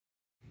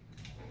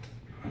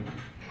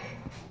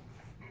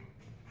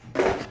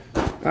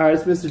Alright,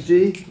 it's Mr.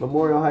 G,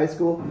 Memorial High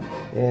School,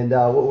 and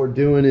what we're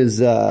doing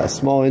is a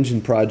small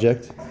engine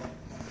project.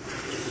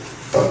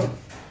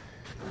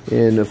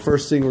 And the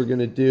first thing we're going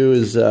to do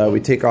is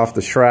we take off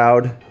the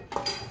shroud,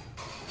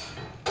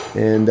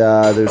 and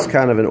there's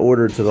kind of an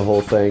order to the whole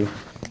thing.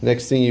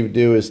 Next thing you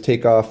do is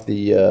take off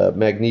the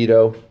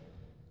magneto,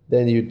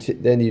 then you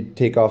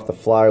take off the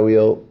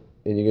flywheel,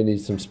 and you're going to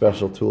need some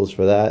special tools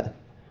for that.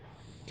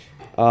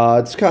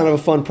 It's kind of a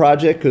fun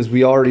project because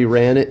we already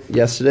ran it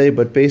yesterday,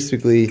 but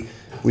basically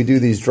we do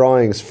these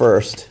drawings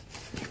first.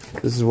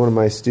 This is one of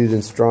my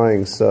students'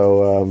 drawings,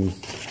 so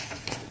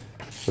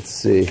let's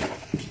see.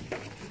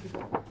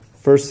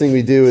 First thing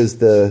we do is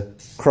the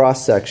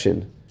cross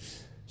section.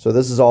 So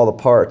this is all the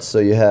parts. So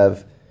you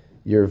have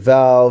your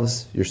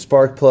valves, your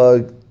spark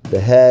plug,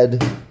 the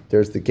head,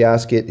 there's the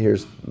gasket,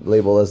 here's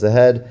labeled as the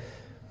head,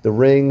 the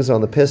rings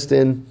on the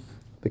piston,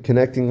 the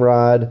connecting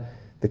rod,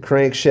 the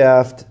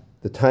crankshaft,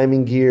 the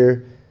timing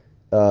gear,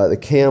 the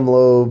cam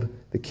lobe,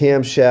 the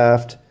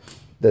camshaft,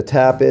 the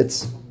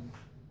tappets,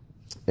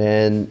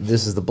 and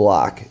this is the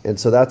block. And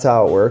so that's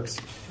how it works.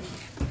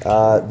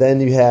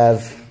 Then you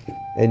have,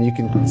 and you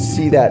can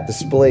see that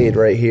displayed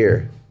right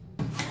here.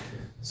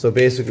 So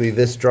basically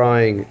this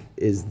drawing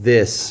is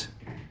this,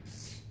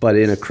 but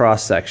in a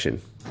cross section.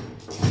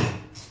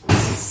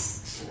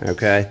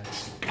 Okay?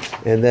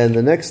 And then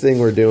the next thing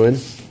we're doing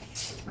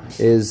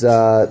is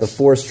the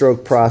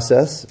 4-stroke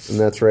process, and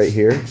that's right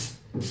here.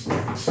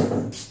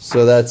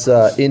 So that's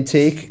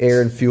intake,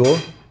 air and fuel.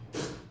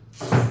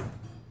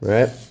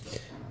 Right?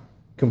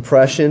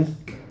 Compression,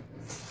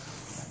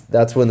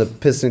 that's when the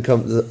piston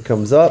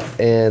comes up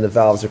and the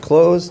valves are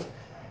closed.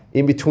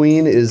 In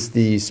between is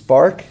the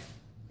spark.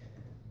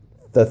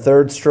 The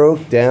 3rd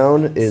stroke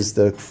down is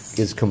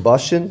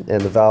combustion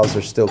and the valves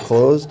are still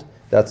closed.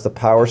 That's the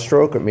power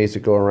stroke, it makes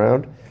it go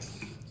around.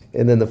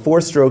 And then the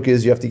 4th stroke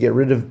is you have to get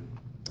rid of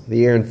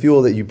the air and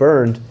fuel that you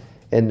burned,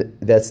 and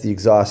that's the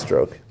exhaust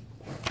stroke.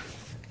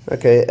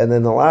 Okay, and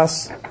then the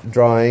last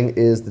drawing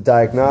is the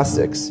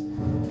diagnostics,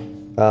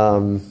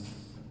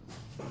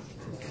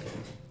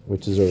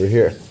 which is over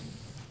here.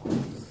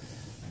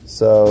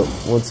 So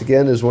once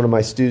again, there's one of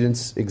my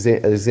students'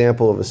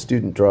 example of a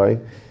student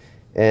drawing.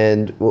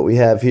 And what we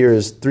have here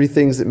is 3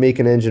 things that make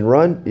an engine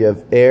run. You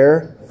have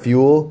air,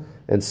 fuel,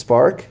 and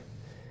spark.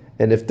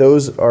 And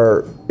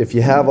if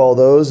you have all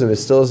those and it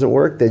still doesn't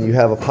work, then you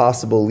have a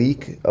possible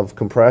leak of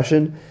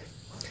compression.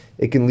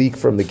 It can leak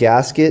from the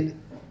gasket,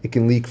 it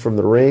can leak from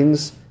the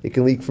rings, it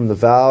can leak from the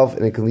valve,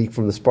 and it can leak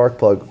from the spark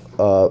plug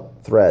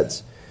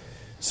threads.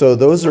 So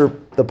those are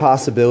the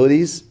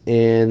possibilities,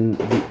 and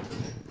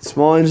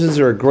small engines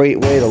are a great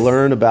way to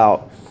learn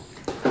about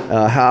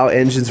how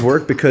engines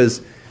work,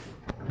 because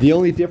the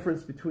only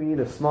difference between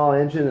a small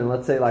engine and,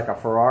 let's say, like a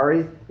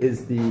Ferrari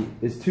is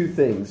 2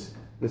 things: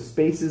 the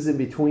spaces in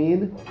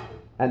between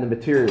and the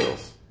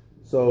materials.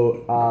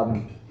 So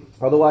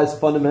otherwise,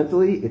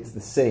 fundamentally, it's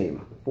the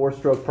same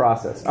 4-stroke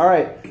process. All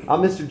right,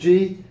 I'm Mr.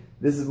 G.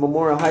 This is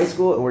Memorial High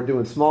School, and we're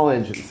doing small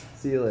engines.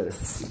 See you later.